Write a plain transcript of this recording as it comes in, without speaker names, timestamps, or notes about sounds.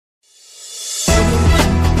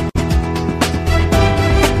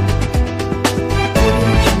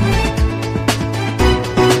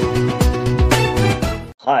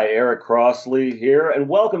Eric Crossley here, and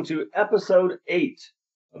welcome to episode 8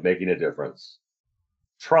 of Making a Difference.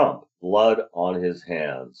 Trump, blood on his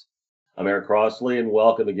hands. I'm Eric Crossley, and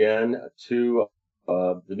welcome again to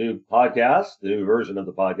the new podcast, the new version of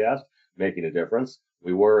the podcast, Making a Difference.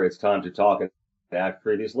 It's Time to Talk and Act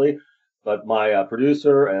previously, but my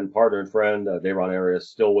producer and partner and friend, Dayron Arias, is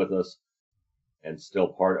still with us and still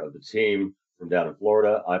part of the team from down in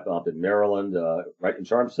Florida. I'm up in Maryland, right in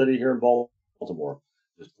Charm City here in Baltimore,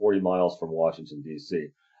 just 40 miles from Washington, D.C.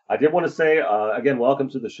 I did want to say, again, welcome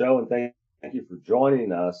to the show, and thank you for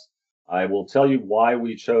joining us. I will tell you why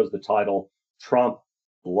we chose the title Trump,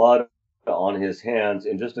 Blood on His Hands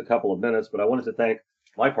in just a couple of minutes, but I wanted to thank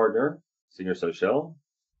my partner, Senior Social,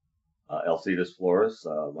 Alcides Flores,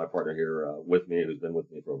 my partner here with me, who's been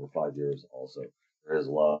with me for over 5 years also, for his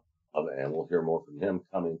love, and we'll hear more from him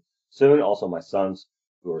coming soon. Also, my sons,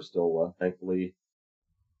 who are still, thankfully,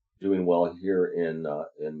 doing well here in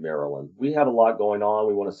Maryland. We have a lot going on.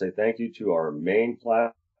 We want to say thank you to our main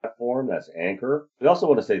platform, that's Anchor. We also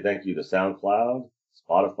want to say thank you to SoundCloud,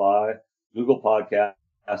 Spotify, Google Podcasts,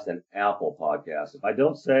 and Apple Podcasts. If I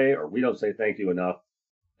don't say, or we don't say thank you enough,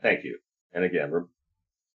 thank you. And again,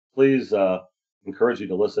 please encourage you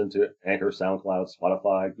to listen to Anchor, SoundCloud,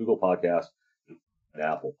 Spotify, Google Podcasts, and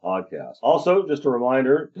Apple Podcasts. Also, just a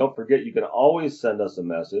reminder, don't forget you can always send us a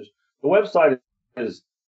message. The website is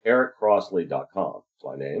ericcrossley.com. It's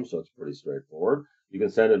my name, so it's pretty straightforward. You can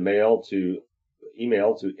send an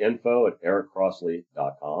email to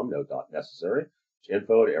info@ericcrossley.com. No dot necessary.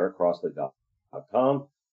 info@ericcrossley.com.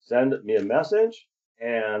 Send me a message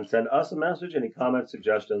and send us a message, any comments,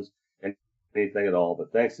 suggestions, anything at all.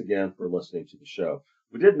 But thanks again for listening to the show.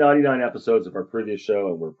 We did 99 episodes of our previous show,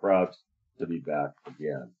 and we're proud to be back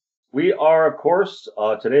again. We are, of course,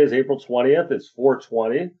 today is April 20th. It's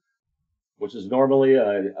 420. Which is normally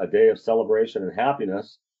a day of celebration and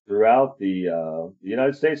happiness throughout the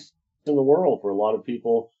United States and the world for a lot of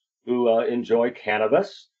people who enjoy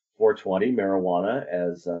cannabis, 420, marijuana,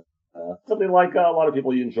 as something like a lot of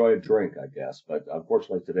people enjoy a drink, I guess. But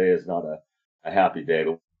unfortunately, today is not a happy day,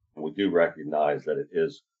 but we do recognize that it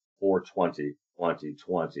is 420,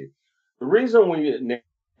 2020. The reason we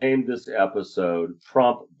named this episode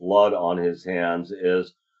Trump, Blood on His Hands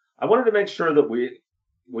is I wanted to make sure that we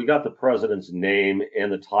got the president's name in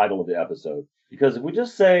the title of the episode. Because if we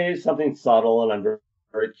just say something subtle, and I'm very,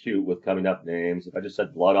 very cute with coming up names, if I just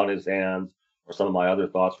said blood on his hands or some of my other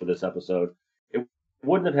thoughts for this episode, it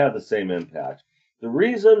wouldn't have had the same impact. The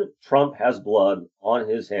reason Trump has blood on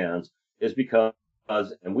his hands is because,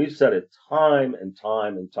 and we've said it time and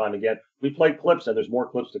time and time again, we played clips, and there's more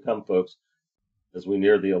clips to come, folks, as we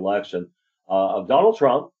near the election, of Donald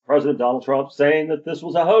Trump, President Donald Trump, saying that this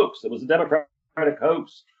was a hoax. It was a Democratic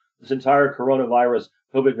hoax. This entire coronavirus,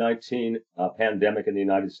 COVID-19 pandemic in the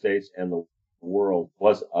United States and the world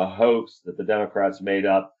was a hoax that the Democrats made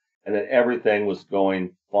up, and that everything was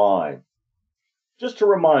going fine. Just a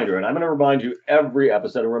reminder, and I'm going to remind you every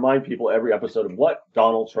episode and remind people every episode of what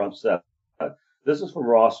Donald Trump said. This is from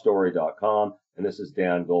rawstory.com, and this is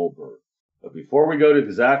Dan Goldberg. But before we go to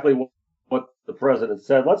exactly what the president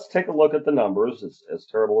said, let's take a look at the numbers, as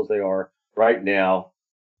terrible as they are right now.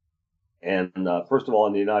 And first of all,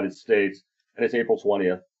 in the United States, and it's April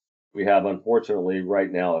 20th, we have, unfortunately,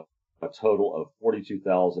 right now, a total of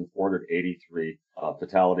 42,483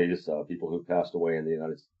 fatalities, people who passed away in the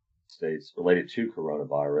United States related to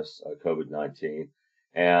coronavirus, COVID-19.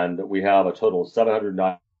 And we have a total of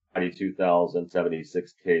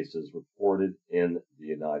 792,076 cases reported in the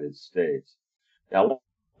United States. Now, I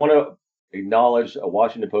want to acknowledge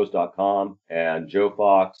WashingtonPost.com and Joe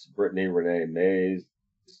Fox, Brittany Renee Mays,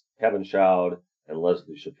 Kevin Schaud, and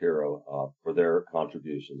Leslie Shapiro for their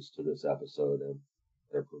contributions to this episode and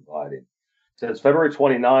they're providing. Since February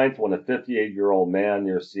 29th, when a 58-year-old man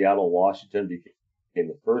near Seattle, Washington became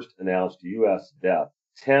the first announced U.S. death,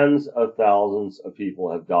 tens of thousands of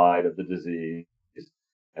people have died of the disease,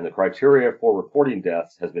 and the criteria for reporting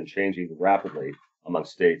deaths has been changing rapidly among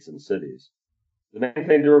states and cities. The main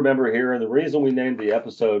thing to remember here, and the reason we named the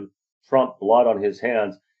episode Trump, Blood on His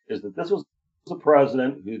Hands, is that this was a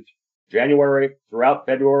president who January, throughout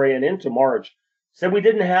February, and into March said we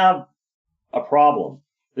didn't have a problem,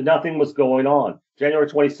 that nothing was going on. January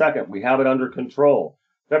 22nd, we have it under control.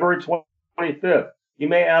 February 25th, you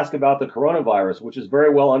may ask about the coronavirus, which is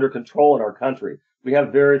very well under control in our country. We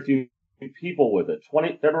have very few people with it.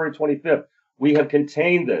 February 25th, we have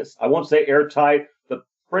contained this. I won't say airtight, but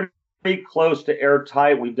pretty close to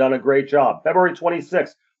airtight. We've done a great job. February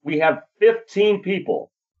 26th, we have 15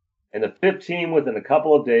 people. And the 15 within a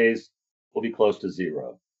couple of days will be close to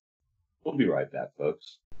zero. We'll be right back,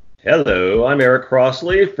 folks. Hello, I'm Eric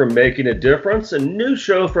Crossley from Making a Difference, a new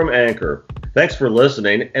show from Anchor. Thanks for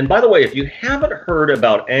listening. And by the way, if you haven't heard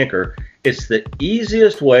about Anchor, it's the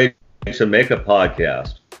easiest way to make a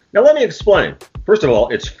podcast. Now, let me explain. First of all,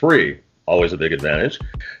 it's free, always a big advantage.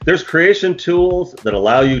 There's creation tools that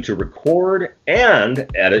allow you to record and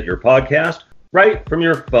edit your podcast right from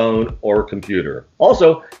your phone or computer.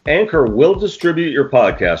 Also, Anchor will distribute your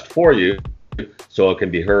podcast for you so it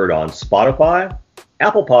can be heard on Spotify,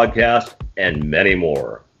 Apple Podcast, and many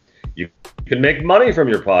more. You can make money from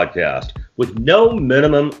your podcast with no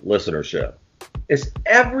minimum listenership. It's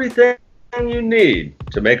everything you need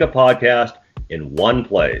to make a podcast in one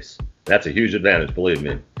place. That's a huge advantage, believe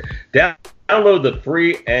me. Download the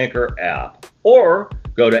free Anchor app or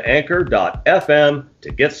go to anchor.fm to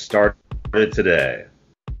get started today.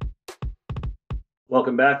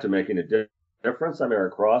 Welcome back to Making a Difference. I'm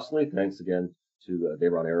Eric Crossley. Thanks again to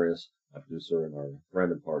Dayron Arias, my producer and our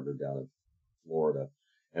friend and partner down in Florida,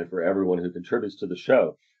 and for everyone who contributes to the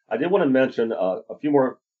show. I did want to mention a few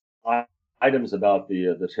more items about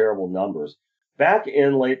the terrible numbers. Back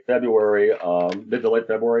in late February, mid to late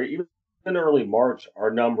February, even in early March,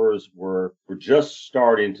 our numbers were just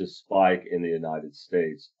starting to spike in the United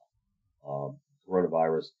States,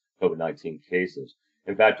 coronavirus COVID-19 cases.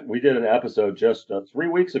 In fact, we did an episode just 3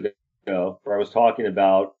 weeks ago where I was talking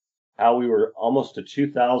about how we were almost to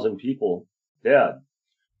 2,000 people dead.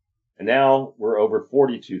 And now we're over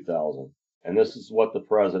 42,000. And this is what the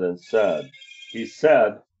president said. He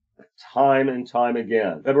said time and time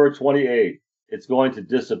again, February 28th, it's going to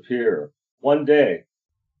disappear. One day,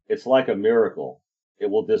 it's like a miracle. It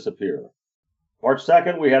will disappear. March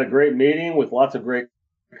 2nd, we had a great meeting with lots of great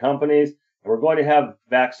companies, and we're going to have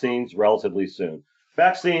vaccines relatively soon.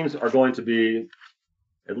 Vaccines are going to be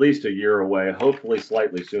at least a year away, hopefully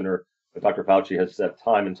slightly sooner. But Dr. Fauci has said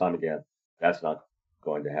time and time again, that's not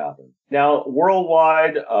going to happen. Now,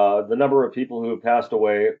 worldwide, the number of people who have passed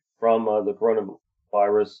away from the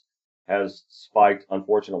coronavirus has spiked,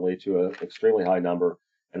 unfortunately, to an extremely high number.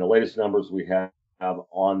 And the latest numbers we have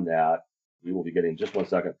on that, we will be getting in just 1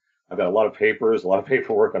 second. I've got a lot of papers, a lot of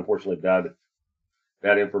paperwork, unfortunately,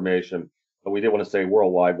 bad information. But we did want to say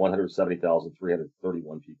worldwide,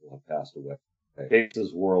 170,331 people have passed away.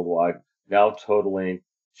 Cases worldwide now totaling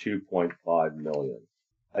 2.5 million.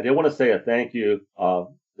 I did want to say a thank you.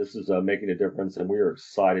 This is Making a Difference, and we are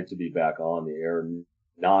excited to be back on the air.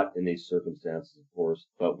 Not in these circumstances, of course,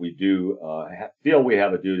 but we do feel we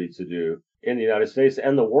have a duty to do in the United States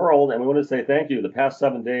and the world. And we want to say thank you. The past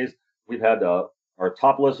 7 days, we've had our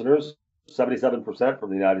top listeners, 77% from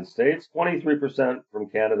the United States, 23% from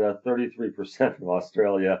Canada, 33% from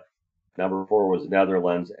Australia. Number 4 was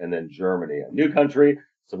Netherlands, and then Germany, a new country,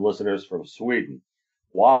 some listeners from Sweden.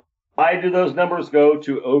 Why do those numbers go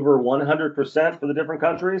to over 100% for the different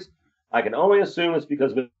countries? I can only assume it's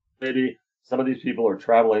because maybe some of these people are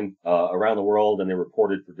traveling around the world and they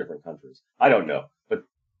reported for different countries. I don't know. But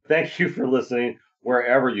thank you for listening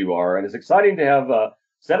wherever you are. And it's exciting to have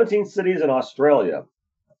 17 cities in Australia.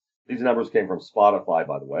 These numbers came from Spotify,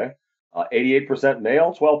 by the way. 88%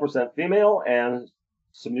 male, 12% female, and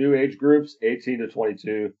some new age groups, 18 to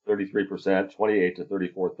 22, 33%, 28 to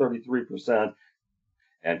 34, 33%,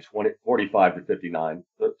 and 45 to 59,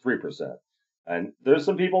 3%. And there's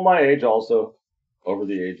some people my age also over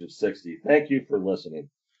the age of 60. Thank you for listening.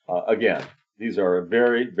 Again, these are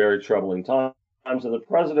very, very troubling times, and the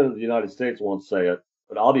President of the United States won't say it,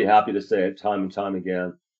 but I'll be happy to say it time and time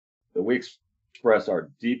again, that we express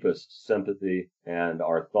our deepest sympathy and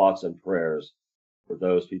our thoughts and prayers for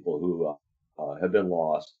those people who have been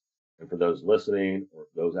lost, and for those listening or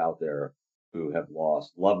those out there who have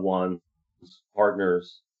lost loved ones,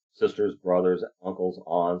 partners, sisters, brothers, uncles,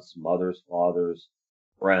 aunts, mothers, fathers,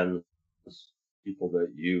 friends, people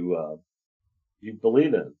that you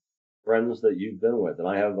believe in, friends that you've been with. And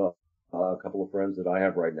I have a couple of friends that I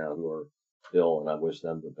have right now who are ill, and I wish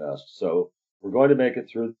them the best. So we're going to make it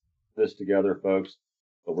through this together, folks,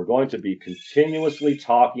 but we're going to be continuously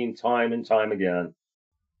talking time and time again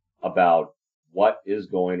about what is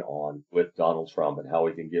going on with Donald Trump and how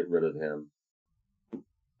we can get rid of him.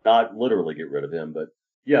 Not literally get rid of him, but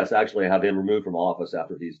yes, actually have him removed from office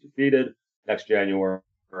after he's defeated next January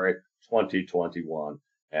 2021.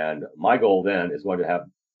 And my goal then is going to have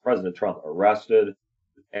President Trump arrested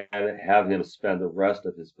and have him spend the rest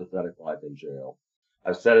of his pathetic life in jail.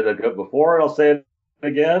 I've said it before, and I'll say it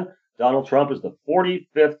again. Donald Trump is the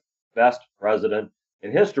 45th best president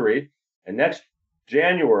in history. And next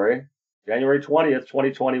January 20th,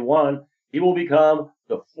 2021, he will become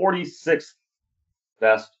the 46th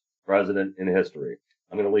best president in history.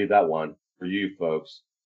 I'm going to leave that one for you folks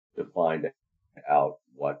to find out.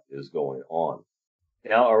 what is going on.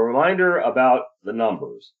 Now, a reminder about the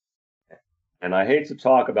numbers. And I hate to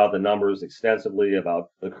talk about the numbers extensively,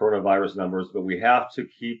 about the coronavirus numbers, but we have to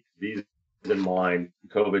keep these in mind,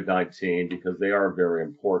 COVID-19, because they are very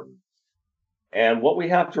important. And what we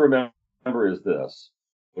have to remember is this.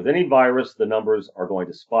 With any virus, the numbers are going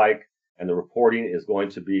to spike, and the reporting is going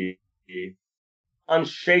to be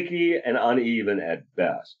unshaky and uneven at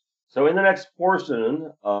best. So in the next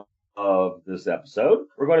portion of this episode,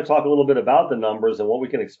 we're going to talk a little bit about the numbers and what we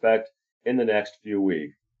can expect in the next few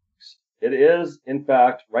weeks. It is, in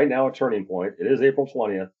fact, right now a turning point. It is April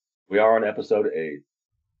 20th. We are on episode 8.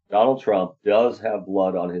 Donald Trump does have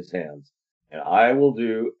blood on his hands, and I will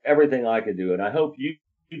do everything I can do, and I hope you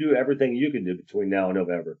do everything you can do between now and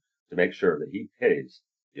November to make sure that he pays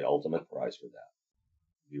the ultimate price for that.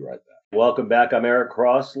 Be right back. Welcome back. I'm Eric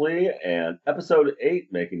Crossley, and episode 8,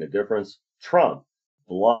 Making a Difference, Trump,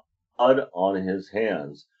 blood on his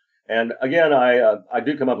hands. And again, I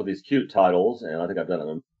do come up with these cute titles, and I think I've done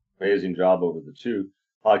an amazing job over the 2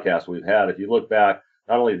 podcasts we've had. If you look back,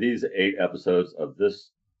 not only these 8 episodes of this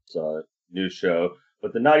new show,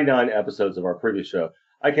 but the 99 episodes of our previous show,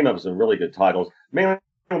 I came up with some really good titles, mainly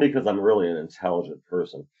because I'm really an intelligent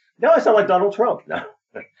person. Now I sound like Donald Trump. No,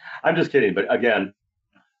 I'm just kidding. But again,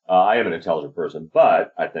 I am an intelligent person,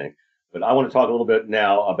 but I want to talk a little bit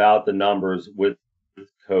now about the numbers with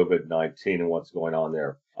COVID-19 and what's going on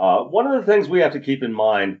there. One of the things we have to keep in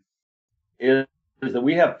mind is that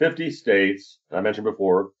we have 50 states. I mentioned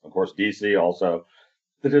before, of course, D.C. also,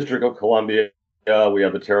 the District of Columbia. We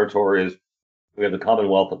have the territories. We have the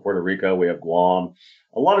Commonwealth of Puerto Rico. We have Guam.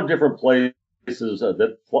 A lot of different places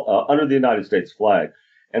that under the United States flag.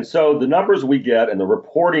 And so the numbers we get and the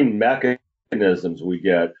reporting mechanisms we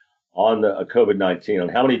get on the COVID-19, on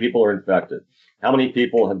how many people are infected, how many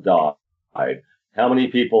people have died, how many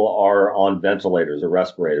people are on ventilators or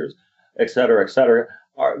respirators, et cetera,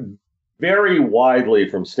 are vary widely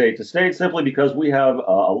from state to state, simply because we have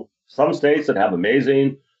some states that have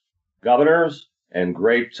amazing governors and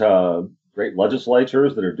great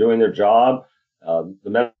legislatures that are doing their job.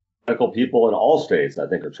 The medical people in all states, I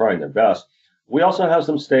think, are trying their best. We also have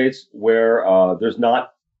some states where there's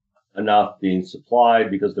not enough being supplied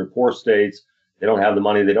because they're poor states. They don't have the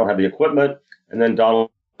money. They don't have the equipment. And then Donald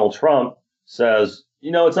Trump says,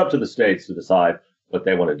 it's up to the states to decide what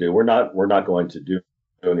they want to do. We're not going to do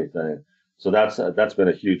anything. So that's been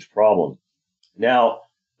a huge problem. Now,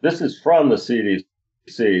 this is from the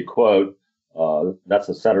CDC, quote, that's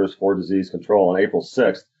the Centers for Disease Control on April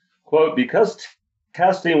 6th, quote, because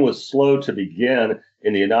testing was slow to begin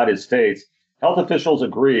in the United States, health officials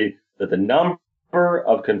agree that the number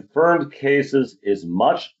of confirmed cases is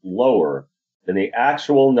much lower than the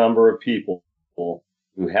actual number of people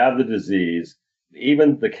who have the disease.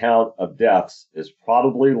 Even the count of deaths is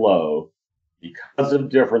probably low because of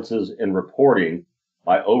differences in reporting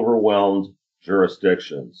by overwhelmed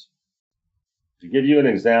jurisdictions. To give you an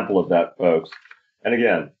example of that, folks, and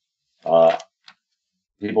again,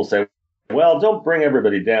 people say, well, don't bring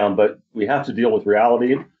everybody down, but we have to deal with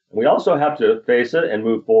reality. We also have to face it and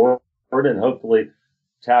move forward and hopefully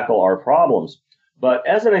tackle our problems. But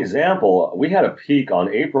as an example, we had a peak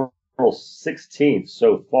on April 16th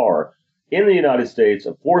so far in the United States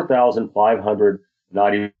of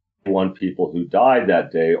 4,591 people who died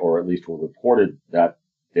that day, or at least were reported that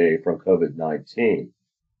day from COVID-19.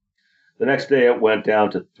 The next day, it went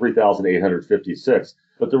down to 3,856.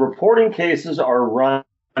 But the reporting cases are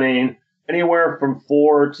running anywhere from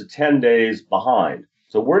 4 to 10 days behind.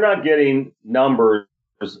 So we're not getting numbers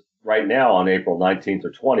right now on April 19th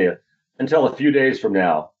or 20th until a few days from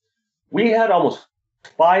now. We had almost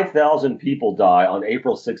 5,000 people die on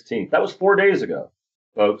April 16th. That was 4 days ago,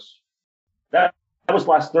 folks. That was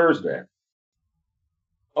last Thursday.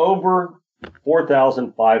 Over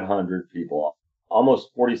 4,500 people,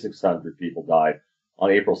 almost 4,600 people died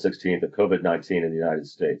on April 16th of COVID-19 in the United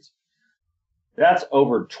States. That's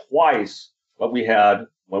over twice what we had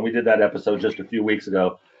when we did that episode just a few weeks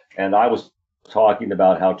ago. And I was talking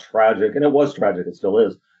about how tragic, and it was tragic, it still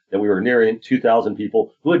is, that we were nearing 2,000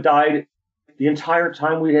 people who had died the entire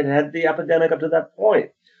time we had had the epidemic up to that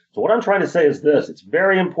point. So what I'm trying to say is this: it's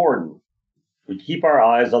very important we keep our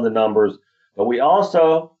eyes on the numbers, but we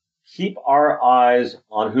also keep our eyes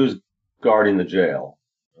on who's guarding the jail,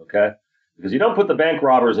 okay? Because you don't put the bank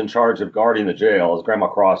robbers in charge of guarding the jail, as Grandma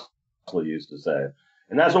Crossley used to say.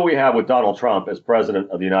 And that's what we have with Donald Trump as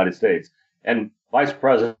president of the United States and Vice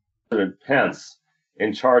President Pence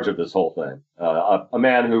in charge of this whole thing. A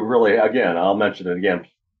man who really, again, I'll mention it again,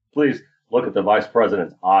 please look at the vice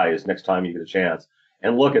president's eyes next time you get a chance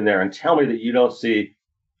and look in there and tell me that you don't see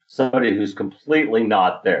somebody who's completely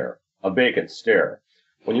not there, a vacant stare.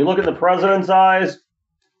 When you look at the president's eyes,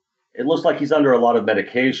 it looks like he's under a lot of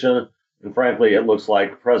medication. And frankly, it looks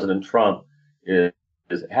like President Trump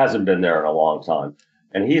hasn't been there in a long time.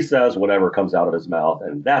 And he says whatever comes out of his mouth,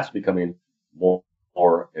 and that's becoming more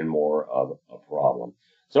and more of a problem.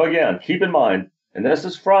 So again, keep in mind, and this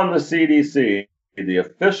is from the CDC, the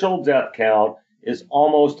official death count is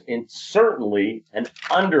almost certainly an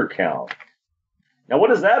undercount. Now, what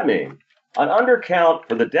does that mean? An undercount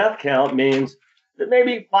for the death count means that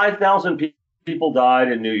maybe 5,000 people died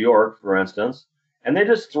in New York, for instance, and they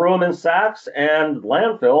just threw them in sacks and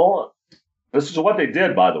landfill. This is what they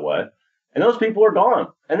did, by the way. And those people are gone.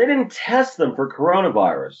 And they didn't test them for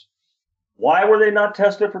coronavirus. Why were they not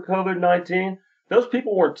tested for COVID-19? Those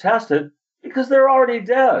people weren't tested because they're already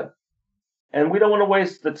dead. And we don't want to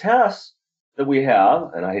waste the tests that we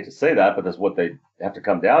have. And I hate to say that, but that's what they have to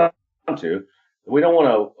come down to. We don't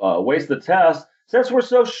want to waste the tests. Since we're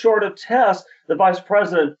so short of tests, the Vice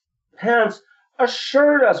President Pence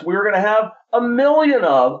assured us we were going to have 1 million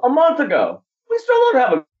of a month ago. We still don't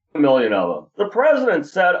have a million of them. The president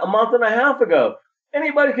said a month and a half ago,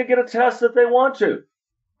 anybody could get a test if they want to.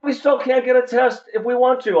 We still can't get a test if we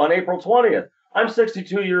want to on April 20th. I'm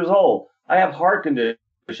 62 years old. I have heart condition.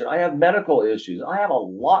 I have medical issues. I have a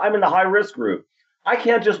lot. I'm in the high risk group. I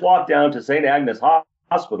can't just walk down to St. Agnes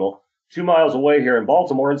Hospital 2 miles away here in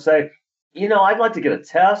Baltimore and say, I'd like to get a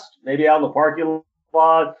test, maybe out in the parking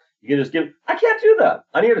lot. You can just I can't do that.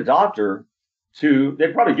 I need a doctor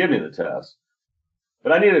they'd probably give me the test,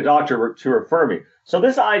 but I need a doctor to refer me. So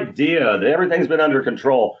this idea that everything's been under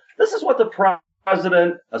control, this is what the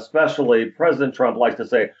president, especially President Trump, likes to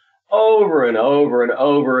say over and over and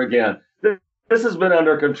over again. This has been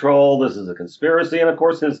under control. This is a conspiracy. And of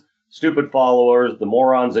course, his stupid followers, the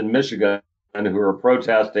morons in Michigan who are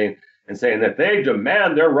protesting and saying that they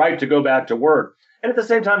demand their right to go back to work. And at the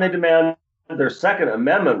same time, they demand their Second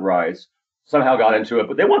Amendment rights, somehow got into it,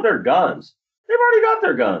 but they want their guns. They've already got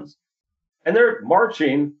their guns. And they're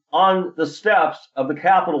marching on the steps of the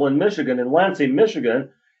Capitol in Michigan, in Lansing, Michigan.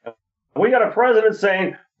 We got a president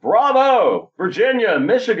saying, bravo, Virginia,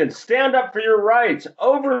 Michigan, stand up for your rights,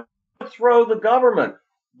 overthrow the government.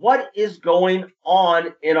 What is going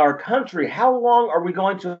on in our country? How long are we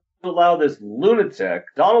going to allow this lunatic,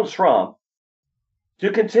 Donald Trump,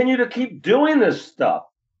 to continue to keep doing this stuff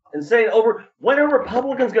and saying when are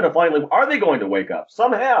Republicans going to finally, are they going to wake up?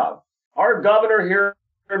 Some have. Our governor here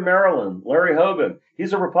in Maryland, Larry Hogan,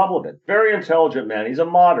 he's a Republican, very intelligent man. He's a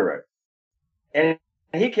moderate. And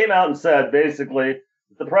he came out and said, basically,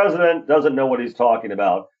 the president doesn't know what he's talking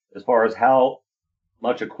about as far as how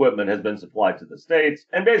much equipment has been supplied to the states.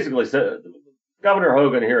 And basically said, Governor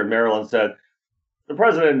Hogan here in Maryland said, the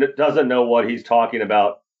president doesn't know what he's talking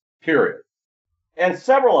about, period. And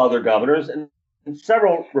several other governors and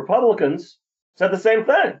several Republicans said the same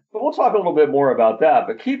thing. But we'll talk a little bit more about that.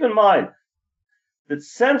 But keep in mind that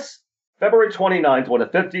since February 29th, when a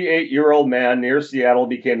 58-year-old man near Seattle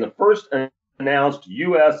became the first announced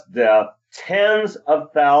U.S. death, tens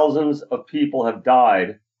of thousands of people have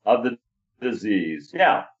died of the disease.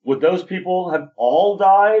 Now, would those people have all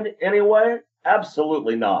died anyway?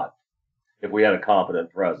 Absolutely not, if we had a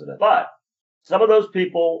competent president. But some of those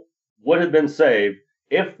people would have been saved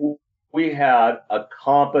if we had a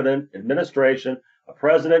competent administration, a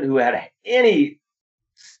president who had any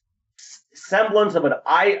semblance of an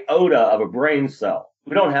iota of a brain cell.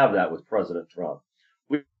 We don't have that with President Trump.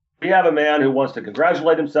 We have a man who wants to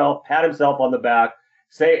congratulate himself, pat himself on the back,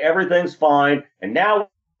 say everything's fine, and now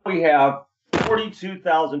we have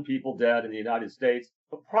 42,000 people dead in the United States,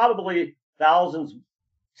 but probably thousands,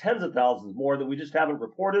 tens of thousands more that we just haven't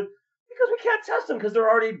reported because we can't test them because they're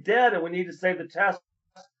already dead, and we need to save the tests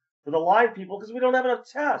for the live people because we don't have enough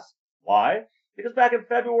tests. Why? Because back in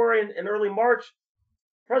February and early March,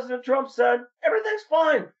 President Trump said, everything's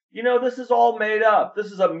fine. This is all made up.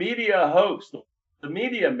 This is a media hoax. The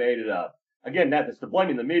media made it up. Again, that's to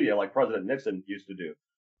blaming the media like President Nixon used to do.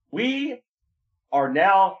 We are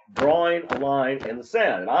now drawing a line in the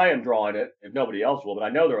sand, and I am drawing it if nobody else will, but I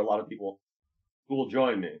know there are a lot of people who will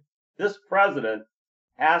join me. This president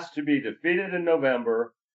has to be defeated in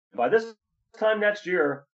November. By this time next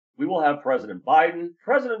year, we will have President Biden.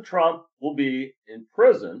 President Trump will be in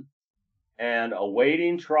prison and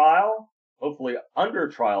awaiting trial, hopefully under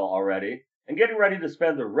trial already, and getting ready to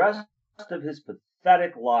spend the rest of his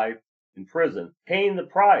pathetic life in prison, paying the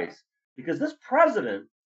price. Because this president,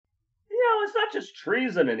 it's not just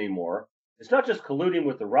treason anymore. It's not just colluding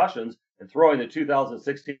with the Russians and throwing the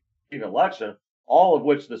 2016 election, all of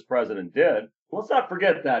which this president did. Let's not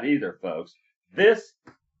forget that either, folks. This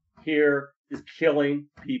here is killing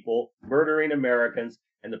people, murdering Americans.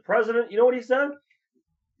 And the president, you know what he said?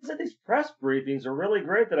 He said these press briefings are really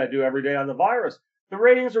great that I do every day on the virus. The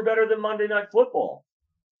ratings are better than Monday Night Football.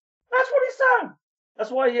 That's what he said.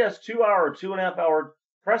 That's why he has 2-hour, 2.5-hour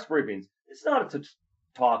press briefings. It's not to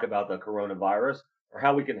talk about the coronavirus or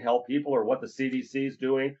how we can help people or what the CDC is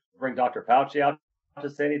doing, bring Dr. Fauci out to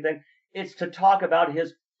say anything. It's to talk about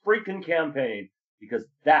his freaking campaign, because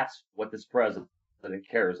that's what this president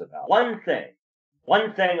cares about. One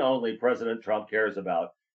thing only President Trump cares about,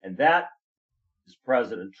 and that is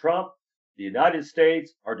President Trump, the United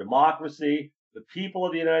States, our democracy, the people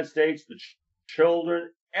of the United States, the children,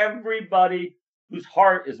 everybody whose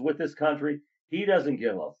heart is with this country. He doesn't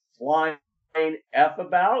give a flying F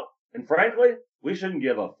about, and frankly, we shouldn't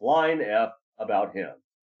give a flying F about him.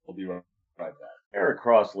 We'll be right back. Eric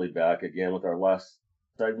Crossley back again with our last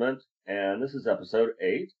segment, and this is episode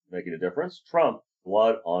 8, Making a Difference, Trump,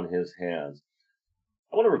 Blood on His Hands.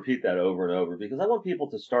 I want to repeat that over and over because I want people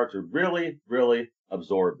to start to really, really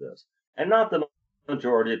absorb this, and not the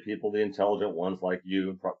majority of people, the intelligent ones like you,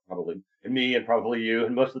 and probably and me, and probably you,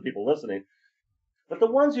 and most of the people listening, but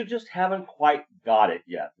the ones who just haven't quite got it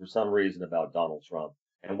yet for some reason about Donald Trump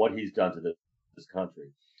and what he's done to this country.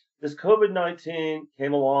 This COVID-19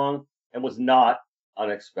 came along and was not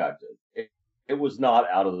unexpected. It was not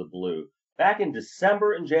out of the blue. Back in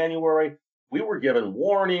December and January, we were given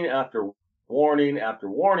warning after warning after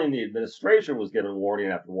warning. The administration was given warning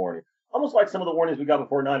after warning, almost like some of the warnings we got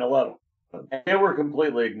before 9/11. And they were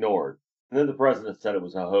completely ignored. And then the president said it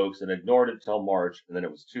was a hoax and ignored it till March, and then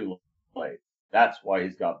it was too late. That's why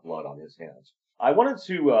he's got blood on his hands. I wanted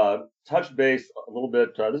to touch base a little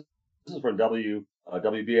bit. This is from WBAL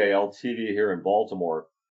TV here in Baltimore.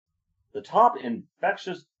 The top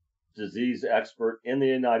infectious disease expert in the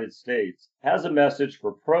United States has a message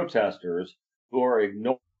for protesters who are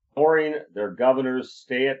ignoring their governor's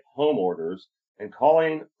stay-at-home orders and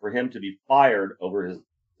calling for him to be fired over his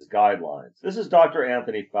guidelines. This is Dr.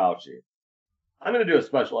 Anthony Fauci. I'm going to do a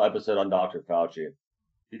special episode on Dr. Fauci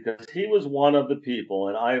because he was one of the people,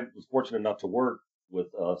 and I was fortunate enough to work with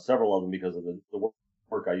several of them because of the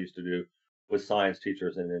work I used to do with science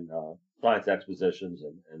teachers and in science expositions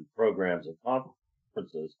and programs and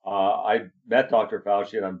conferences. I met Dr.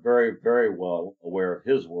 Fauci, and I'm very, very well aware of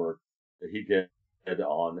his work that he did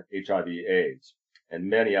on HIV/AIDS and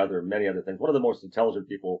many other things. One of the most intelligent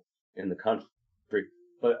people in the country,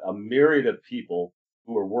 but a myriad of people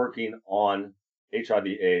who are working on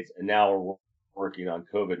HIV/AIDS and now are working on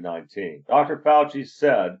COVID-19. Dr. Fauci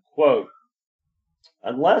said, quote,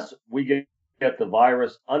 "Unless we get the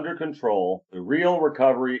virus under control, the real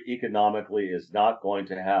recovery economically is not going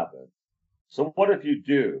to happen. So what if you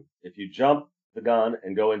do? If you jump the gun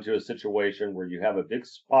and go into a situation where you have a big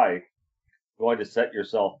spike, going to set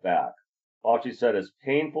yourself back." Fauci said, as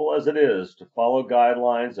painful as it is to follow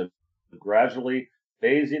guidelines of gradually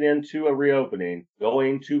phasing into a reopening,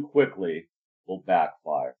 going too quickly will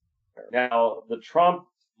backfire. Now, the Trump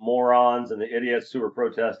morons and the idiots who are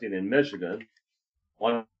protesting in Michigan,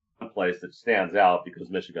 one place that stands out because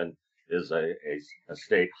Michigan is a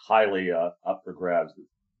state highly up for grabs.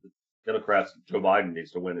 The Democrats, Joe Biden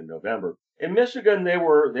needs to win in November. In Michigan, they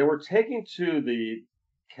were taking to the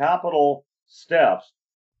Capitol steps,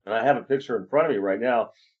 and I have a picture in front of me right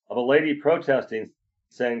now of a lady protesting,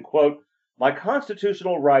 saying, quote, "My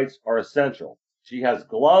constitutional rights are essential." She has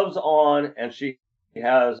gloves on and she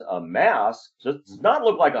has a mask. So it does not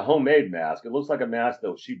look like a homemade mask. It looks like a mask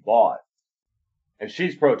that she bought. And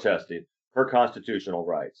she's protesting her constitutional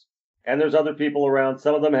rights. And there's other people around.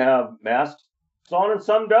 Some of them have masks on and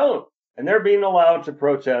some don't. And they're being allowed to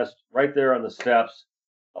protest right there on the steps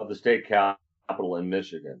of the state capitol in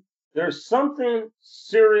Michigan. There's something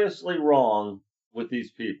seriously wrong with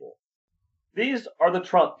these people. These are the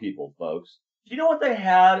Trump people, folks. Do you know what they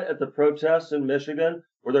had at the protests in Michigan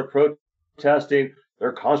where they're protesting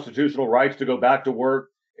their constitutional rights to go back to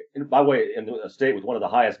work? And by the way, in a state with one of the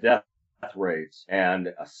highest death rates and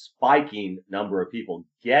a spiking number of people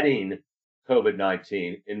getting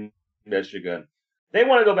COVID-19 in Michigan. They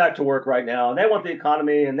want to go back to work right now, and they want the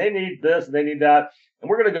economy, and they need this, and they need that, and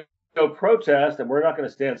we're going to go protest, and we're not going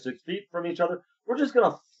to stand 6 feet from each other. We're just going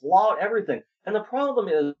to flout everything. And the problem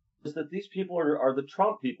is that these people are the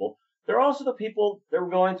Trump people. They're also the people that were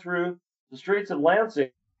going through the streets of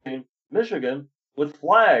Lansing, Michigan, with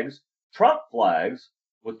flags, Trump flags,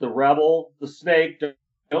 with the rebel, the snake,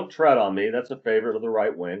 don't tread on me, that's a favorite of the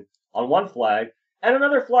right wing, on one flag, and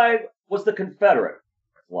another flag was the Confederate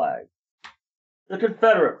flag. The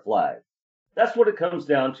Confederate flag. That's what it comes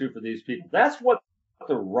down to for these people. That's what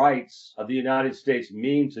the rights of the United States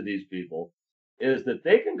mean to these people. is that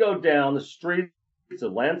they can go down the streets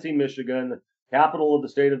of Lansing, Michigan, capital of the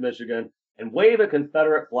state of Michigan, and wave a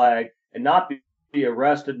Confederate flag and not be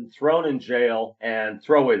arrested and thrown in jail and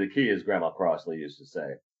throw away the key, as Grandma Crossley used to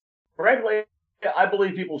say. Frankly, I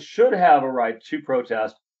believe people should have a right to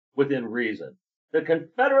protest within reason. The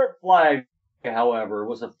Confederate flag, however,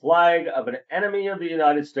 was a flag of an enemy of the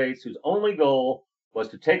United States whose only goal was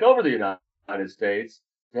to take over the United States,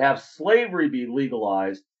 to have slavery be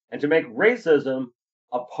legalized, and to make racism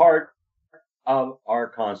a part of our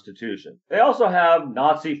Constitution. They also have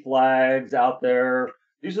Nazi flags out there.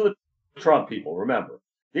 These are the Trump people, remember.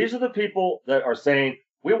 These are the people that are saying,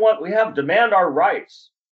 demand our rights.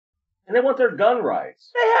 And they want their gun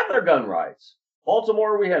rights. They have their gun rights.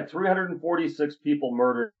 Baltimore, we had 346 people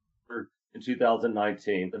murdered in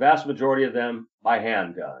 2019, the vast majority of them by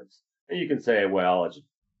handguns. And you can say, well, it's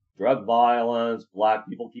drug violence, black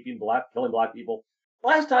people killing black people.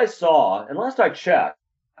 Last I saw, and last I checked,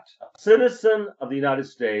 a citizen of the United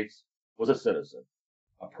States was a citizen.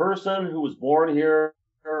 A person who was born here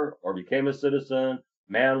or became a citizen,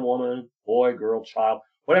 man, woman, boy, girl, child,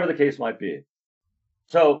 whatever the case might be.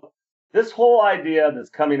 So this whole idea that's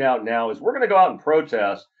coming out now is we're going to go out and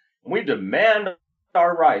protest, and we demand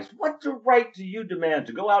our rights. What right do you demand?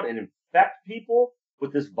 To go out and infect people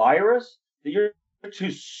with this virus that you're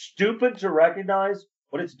too stupid to recognize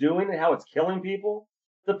what it's doing and how it's killing people?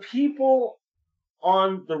 The people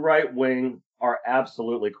on the right wing are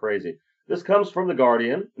absolutely crazy. This comes from The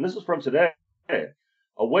Guardian, and this is from today.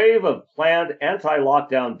 A wave of planned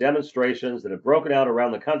anti-lockdown demonstrations that have broken out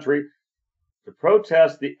around the country to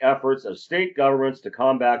protest the efforts of state governments to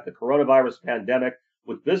combat the coronavirus pandemic,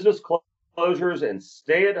 with business closures and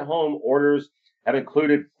stay-at-home orders, have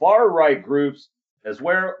included far-right groups as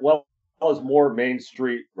well as more Main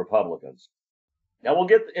Street Republicans. Now, we'll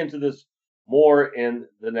get into this more in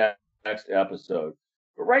the next episode.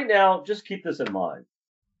 But right now, just keep this in mind.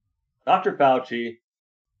 Dr. Fauci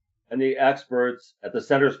and the experts at the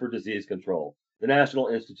Centers for Disease Control, the National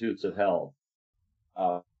Institutes of Health,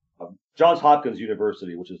 Johns Hopkins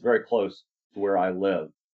University, which is very close to where I live,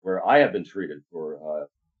 where I have been treated for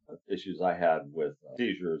issues I had with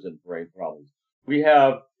seizures and brain problems. We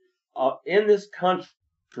have in this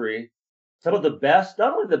country some of the best,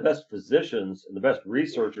 not only the best physicians and the best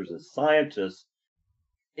researchers and scientists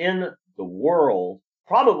in the world.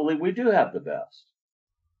 Probably we do have the best.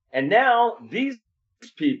 And now these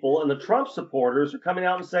people and the Trump supporters are coming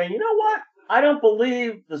out and saying, you know what? I don't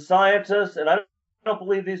believe the scientists and I don't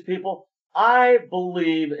believe these people. I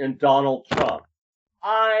believe in Donald Trump.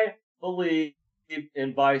 I believe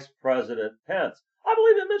in Vice President Pence. I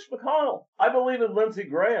believe in Mitch McConnell. I believe in Lindsey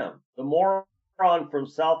Graham, the moron from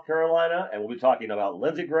South Carolina. And we'll be talking about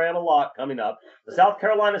Lindsey Graham a lot coming up. The South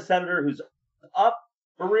Carolina senator who's up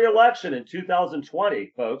for re-election in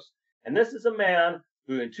 2020, folks. And this is a man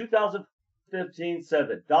who in 2015 said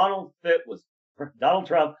that Donald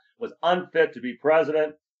Trump was unfit to be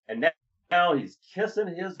president. And now he's kissing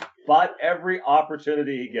his butt every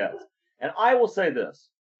opportunity he gets. And I will say this.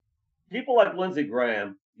 People like Lindsey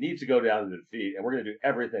Graham need to go down to defeat, and we're going to do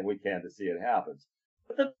everything we can to see it happen.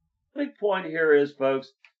 But the big point here is,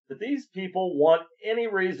 folks, that these people want any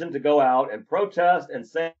reason to go out and protest and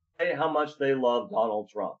say how much they love Donald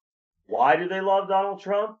Trump. Why do they love Donald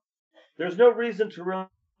Trump? There's no reason to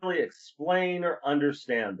really explain or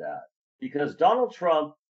understand that, because Donald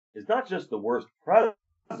Trump is not just the worst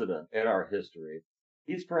president in our history.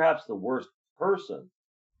 He's perhaps the worst person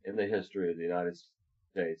in the history of the United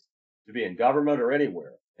States to be in government or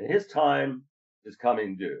anywhere. And his time is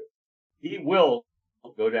coming due. He will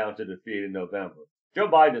go down to defeat in November. Joe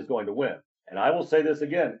Biden is going to win. And I will say this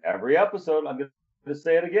again, every episode, I'm going to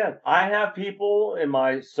say it again. I have people in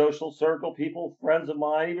my social circle, friends of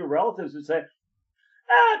mine, even relatives who say,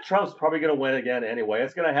 Trump's probably going to win again anyway.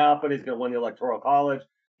 It's going to happen. He's going to win the Electoral College.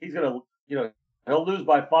 He's going to, he'll lose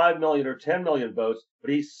by 5 million or 10 million votes, but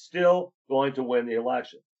he's still going to win the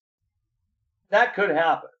election. That could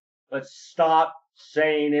happen, but stop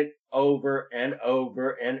saying it over and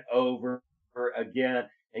over and over again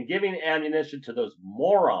and giving ammunition to those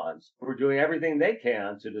morons who are doing everything they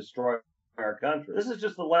can to destroy our country. This is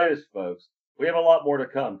just the latest, folks. We have a lot more to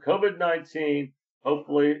come. COVID-19,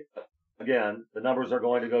 hopefully, again, the numbers are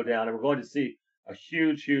going to go down, and we're going to see a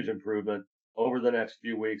huge, huge improvement over the next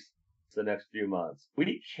few weeks, the next few months.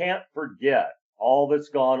 We can't forget all that's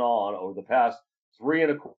gone on over the past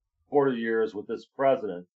 3.25 years with this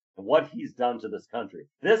president and what he's done to this country.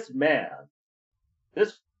 This man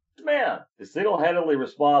is single-handedly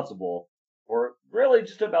responsible for really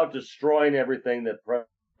just about destroying everything that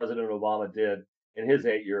President Obama did in his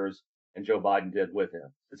 8 years and Joe Biden did with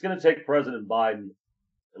him. It's going to take President Biden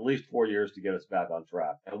at least 4 years to get us back on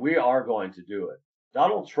track, and we are going to do it.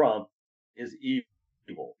 Donald Trump is evil.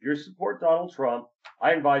 If you support Donald Trump,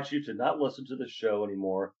 I invite you to not listen to the show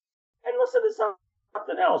anymore and listen to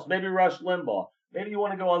something else. Maybe Rush Limbaugh. Maybe you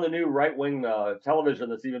want to go on the new right-wing television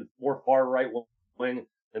that's even more far right-wing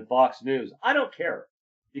than Fox News. I don't care,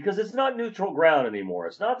 because it's not neutral ground anymore.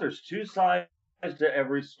 It's not there's two sides to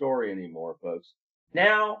every story anymore, folks.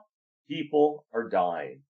 Now people are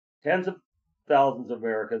dying. Tens of thousands of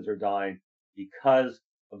Americans are dying because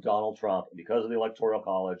of Donald Trump and because of the Electoral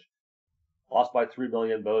College. Lost by 3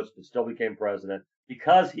 million votes, but still became president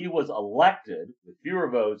because he was elected with fewer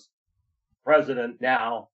votes. President,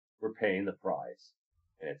 now we're paying the price.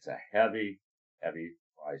 And it's a heavy, heavy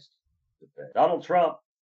price to pay. Donald Trump,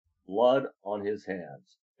 blood on his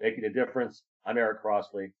hands. Making a difference. I'm Eric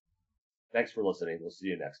Crossley. Thanks for listening. We'll see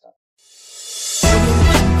you next time.